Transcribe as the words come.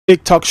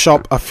TikTok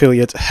Shop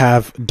affiliate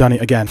have done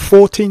it again.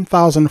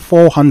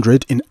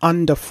 14,400 in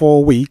under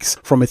 4 weeks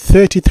from a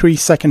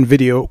 33-second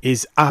video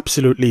is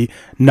absolutely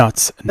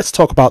nuts. Let's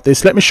talk about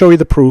this. Let me show you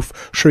the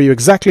proof, show you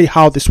exactly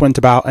how this went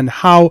about and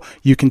how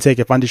you can take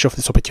advantage of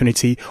this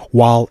opportunity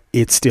while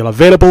it's still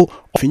available.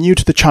 If you're new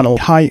to the channel,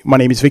 hi, my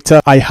name is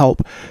Victor. I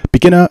help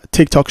beginner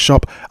TikTok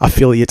Shop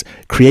affiliate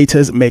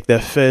creators make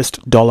their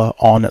first dollar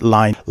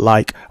online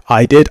like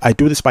I did. I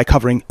do this by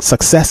covering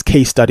success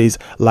case studies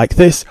like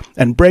this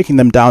and breaking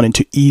them down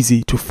into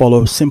easy to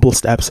follow simple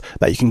steps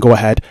that you can go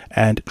ahead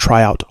and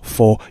try out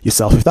for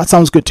yourself. If that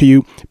sounds good to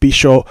you, be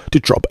sure to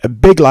drop a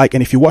big like,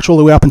 and if you watch all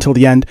the way up until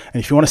the end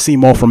and if you want to see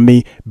more from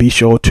me, be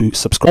sure to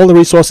subscribe. All the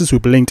resources will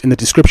be linked in the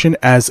description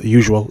as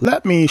usual.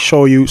 Let me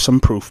show you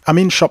some proof. I'm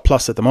in Shop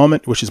Plus at the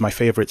moment, which is my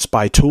favorite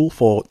spy tool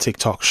for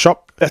TikTok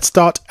Shop. Let's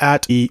start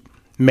at the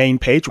main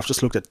page. We've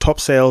just looked at top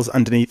sales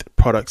underneath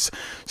products.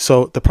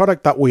 So the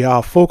product that we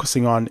are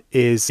focusing on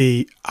is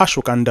the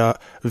ashwagandha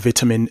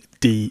vitamin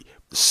D.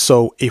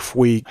 So if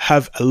we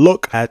have a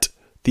look at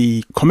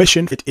the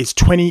commission, it is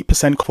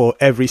 20% for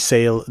every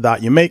sale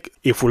that you make.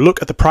 If we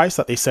look at the price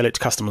that they sell it to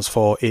customers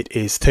for, it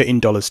is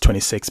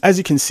 $13.26. As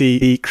you can see,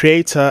 the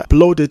creator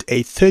uploaded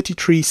a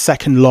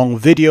 33-second long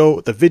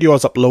video. The video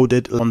was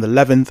uploaded on the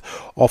 11th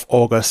of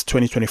August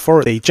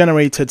 2024. They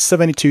generated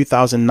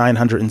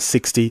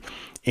 72,960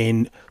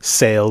 in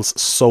sales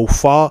so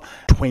far.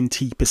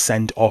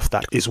 20% of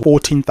that is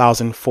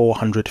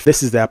 14,400.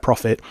 This is their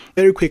profit.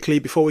 Very quickly,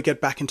 before we get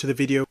back into the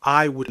video,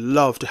 I would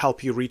love to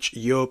help you reach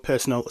your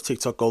personal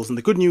TikTok goals. And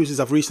the good news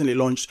is I've recently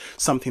launched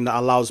something that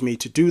allows me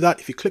to do that.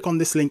 If you click on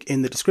this link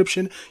in the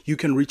description, you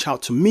can reach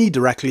out to me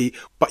directly,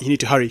 but you need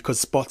to hurry because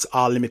spots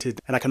are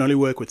limited and I can only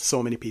work with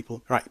so many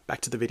people. Right,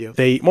 back to the video.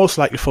 They most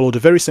likely followed a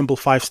very simple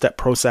 5-step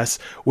process,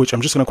 which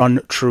I'm just going to run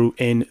through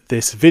in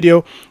this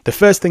video. The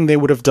first thing they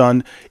would have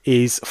done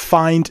is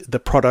find the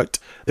product.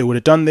 They would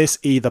have done this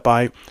either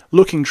by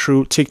looking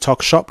through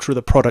TikTok Shop through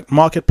the product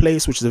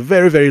marketplace, which is a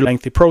very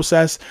lengthy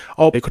process,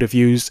 or they could have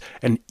used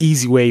an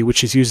easy way,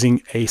 which is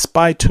using a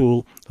spy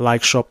tool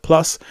like Shop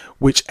Plus,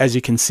 which, as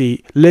you can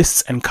see,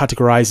 lists and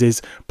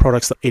categorizes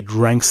products that it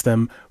ranks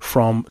them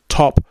from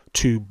top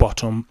to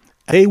bottom.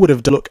 They would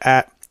have looked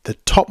at the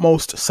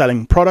topmost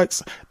selling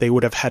products. They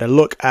would have had a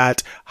look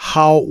at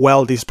how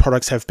well these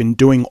products have been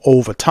doing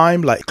over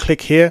time. Like,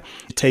 click here,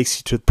 it takes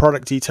you to the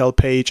product detail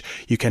page.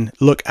 You can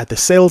look at the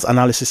sales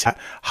analysis, at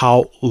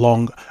how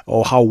long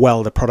or how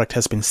well the product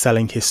has been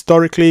selling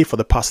historically for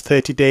the past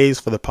 30 days,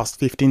 for the past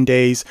 15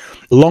 days.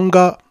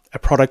 Longer a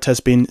product has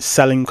been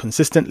selling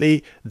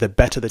consistently, the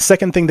better. The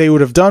second thing they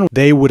would have done,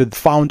 they would have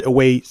found a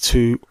way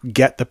to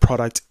get the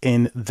product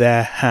in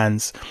their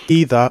hands.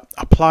 Either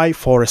apply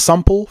for a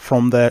sample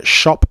from the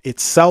shop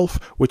itself,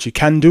 which you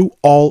can do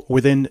all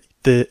within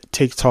the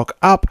TikTok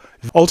app.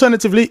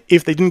 Alternatively,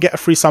 if they didn't get a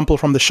free sample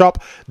from the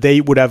shop, they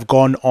would have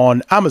gone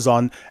on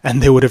Amazon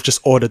and they would have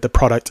just ordered the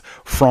product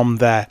from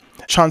there.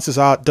 Chances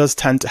are it does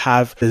tend to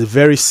have the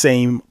very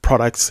same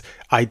products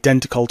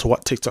identical to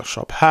what TikTok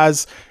Shop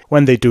has.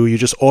 When they do, you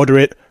just order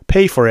it,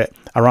 pay for it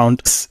around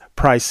this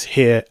price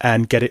here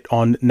and get it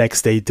on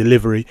next day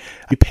delivery.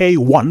 You pay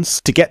once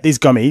to get these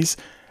gummies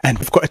and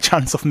we've got a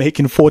chance of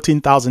making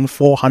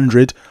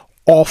 14,400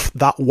 off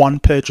that one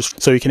purchase.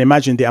 So you can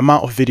imagine the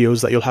amount of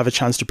videos that you'll have a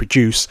chance to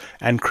produce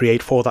and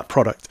create for that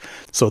product.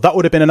 So that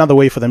would have been another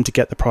way for them to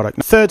get the product.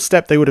 The third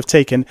step they would have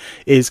taken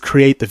is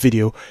create the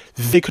video.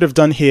 They could have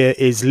done here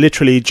is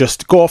literally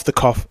just go off the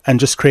cuff and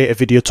just create a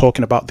video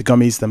talking about the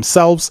gummies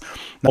themselves.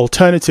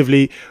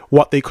 Alternatively,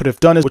 what they could have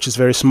done, which is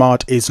very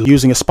smart, is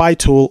using a spy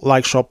tool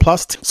like Shop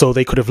Plus. So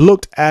they could have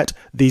looked at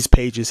these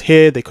pages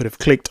here. They could have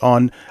clicked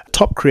on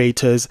top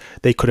creators.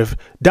 They could have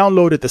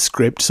downloaded the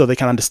script so they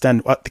can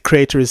understand what the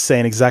creator is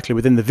saying exactly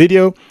within the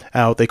video.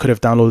 They could have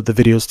downloaded the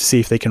videos to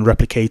see if they can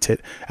replicate it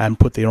and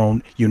put their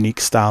own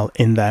unique style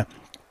in there.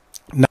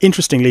 Now,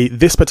 interestingly,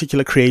 this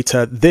particular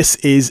creator, this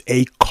is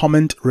a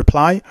comment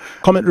reply.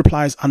 Comment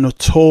replies are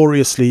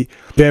notoriously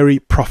very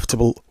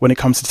profitable when it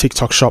comes to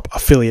TikTok Shop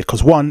affiliate,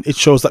 because one, it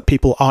shows that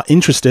people are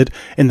interested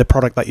in the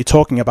product that you're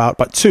talking about,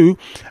 but two,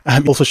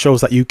 it also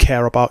shows that you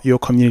care about your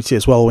community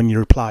as well when you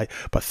reply.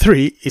 But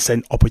three, it's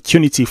an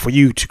opportunity for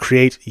you to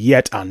create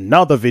yet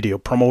another video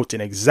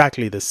promoting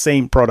exactly the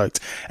same product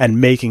and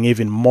making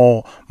even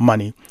more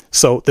money.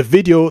 So the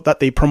video that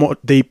they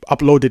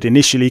uploaded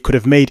initially could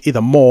have made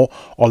either more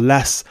or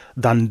less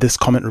than this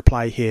comment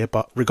reply here,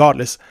 but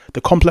regardless,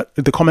 the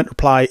comment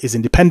reply is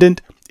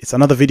independent. It's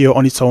another video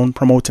on its own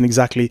promoting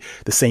exactly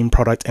the same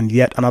product and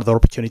yet another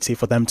opportunity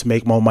for them to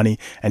make more money.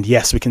 And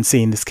yes, we can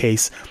see in this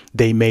case,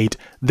 they made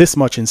this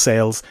much in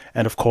sales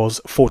and of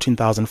course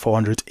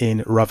 14,400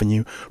 in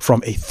revenue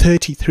from a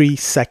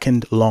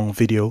 33-second long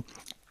video.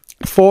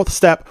 Fourth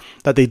step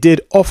that they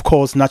did, of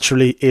course,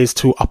 naturally, is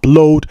to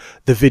upload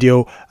the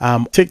video.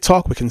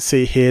 TikTok, we can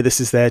see here, this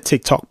is their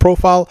TikTok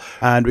profile,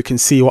 and we can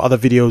see what other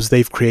videos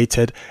they've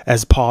created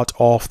as part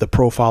of the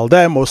profile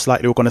there. Most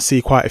likely we're going to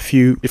see quite a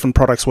few different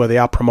products where they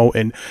are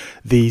promoting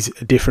these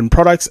different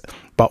products.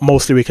 but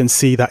mostly we can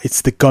see that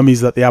it's the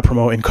gummies that they are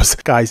promoting, because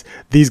guys,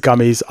 these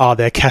gummies are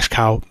their cash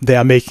cow. They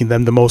are making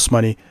them the most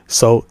money,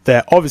 so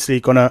they're obviously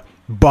gonna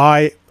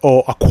buy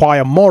or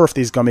acquire more of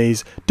these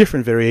gummies,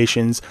 different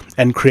variations,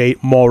 and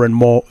create more and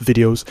more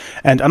videos.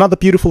 And another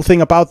beautiful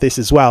thing about this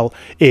as well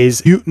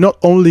is you not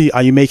only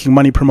are you making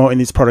money promoting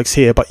these products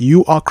here, but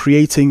you are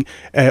creating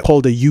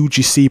called a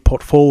UGC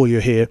portfolio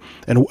here.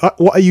 And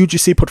what a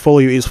UGC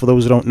portfolio is, for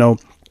those who don't know,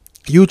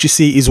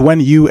 UGC is when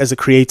you as a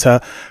creator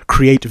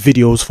create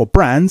videos for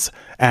brands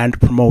and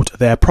promote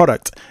their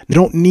product. You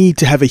don't need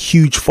to have a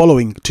huge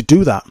following to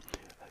do that.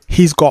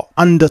 He's got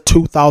under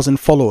 2,000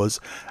 followers.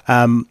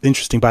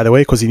 Interesting, by the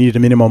way, because he needed a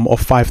minimum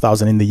of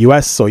 5,000 in the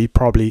US. So he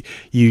probably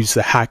used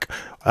the hack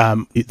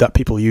that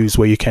people use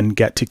where you can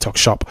get TikTok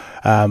Shop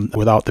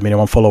without the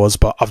minimum followers.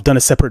 But I've done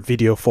a separate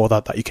video for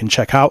that you can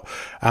check out.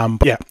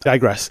 But yeah,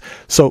 digress.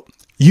 So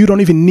you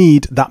don't even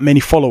need that many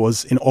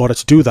followers in order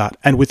to do that.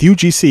 And with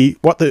UGC,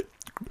 what the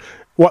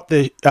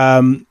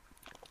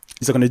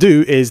they're going to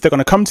do is they're going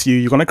to come to you,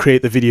 you're going to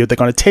create the video, they're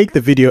going to take the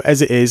video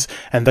as it is,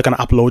 and they're going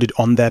to upload it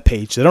on their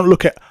page. They don't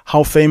look at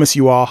how famous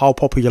you are, how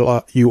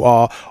popular you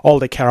are. All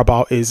they care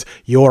about is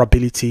your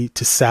ability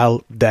to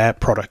sell their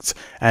products.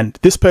 And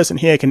this person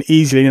here can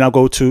easily now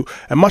go to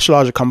a much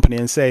larger company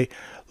and say,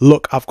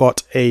 look, I've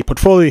got a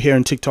portfolio here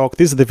on TikTok.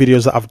 These are the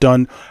videos that I've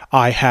done.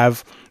 I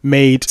have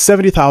made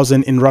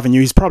 70,000 in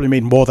revenue. He's probably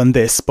made more than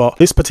this, but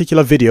this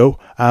particular video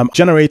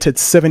generated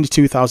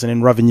 72,000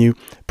 in revenue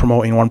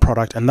promoting one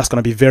product. And that's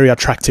going to be very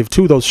attractive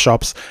to those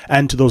shops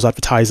and to those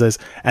advertisers.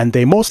 And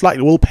they most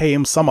likely will pay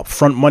him some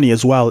upfront money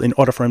as well in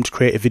order for him to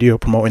create a video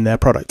promoting their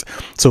product.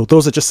 So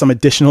those are just some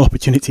additional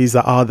opportunities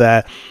that are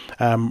there,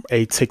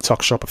 a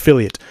TikTok Shop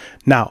affiliate.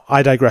 Now,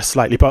 I digress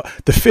slightly, but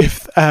the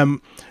fifth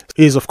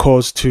is of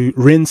course to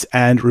rinse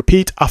and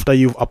repeat after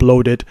you've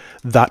uploaded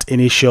that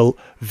initial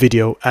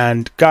video.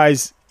 And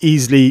guys,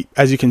 easily,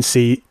 as you can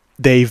see,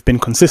 they've been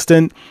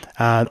consistent,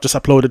 just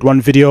uploaded one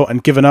video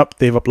and given up.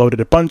 They've uploaded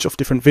a bunch of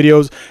different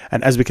videos,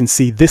 and as we can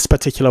see, this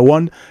particular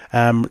one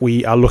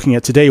we are looking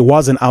at today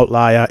was an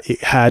outlier.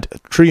 It had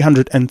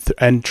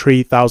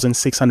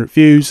 303,600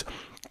 views.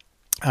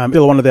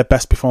 Still one of their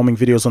best performing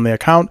videos on their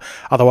account.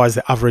 Otherwise,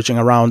 they're averaging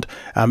around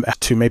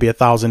to maybe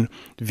 1,000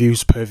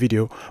 views per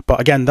video.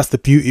 But again, that's the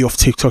beauty of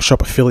TikTok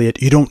Shop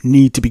affiliate. You don't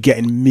need to be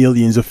getting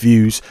millions of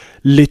views.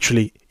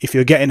 Literally, if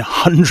you're getting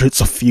hundreds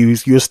of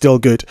views, you're still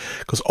good,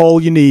 because all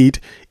it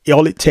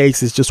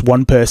takes is just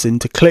one person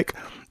to click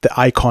the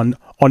icon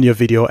on your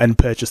video and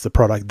purchase the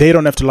product. They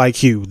don't have to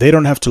like you. They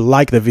don't have to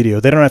like the video.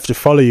 They don't have to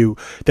follow you.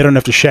 They don't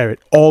have to share it.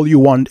 All you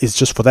want is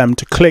just for them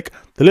to click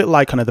the little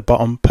icon at the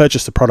bottom,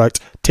 purchase the product.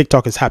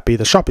 TikTok is happy,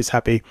 the shop is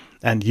happy,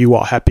 and you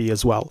are happy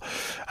as well.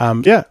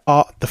 Yeah,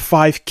 are the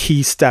 5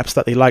 key steps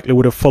that they likely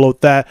would have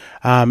followed there.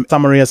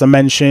 Summary, as I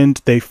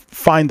mentioned, they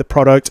find the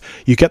product,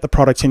 you get the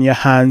product in your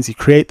hands, you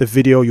create the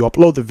video, you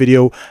upload the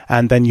video,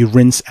 and then you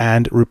rinse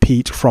and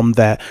repeat from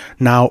there.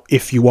 Now,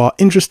 if you are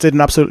interested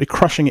in absolutely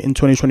crushing it in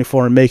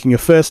 2024 and making your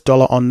first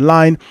dollar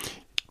online,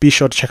 be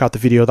sure to check out the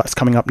video that's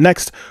coming up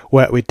next,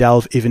 where we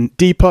delve even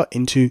deeper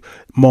into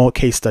more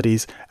case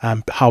studies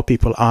and how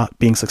people are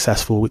being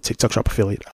successful with TikTok Shop affiliate.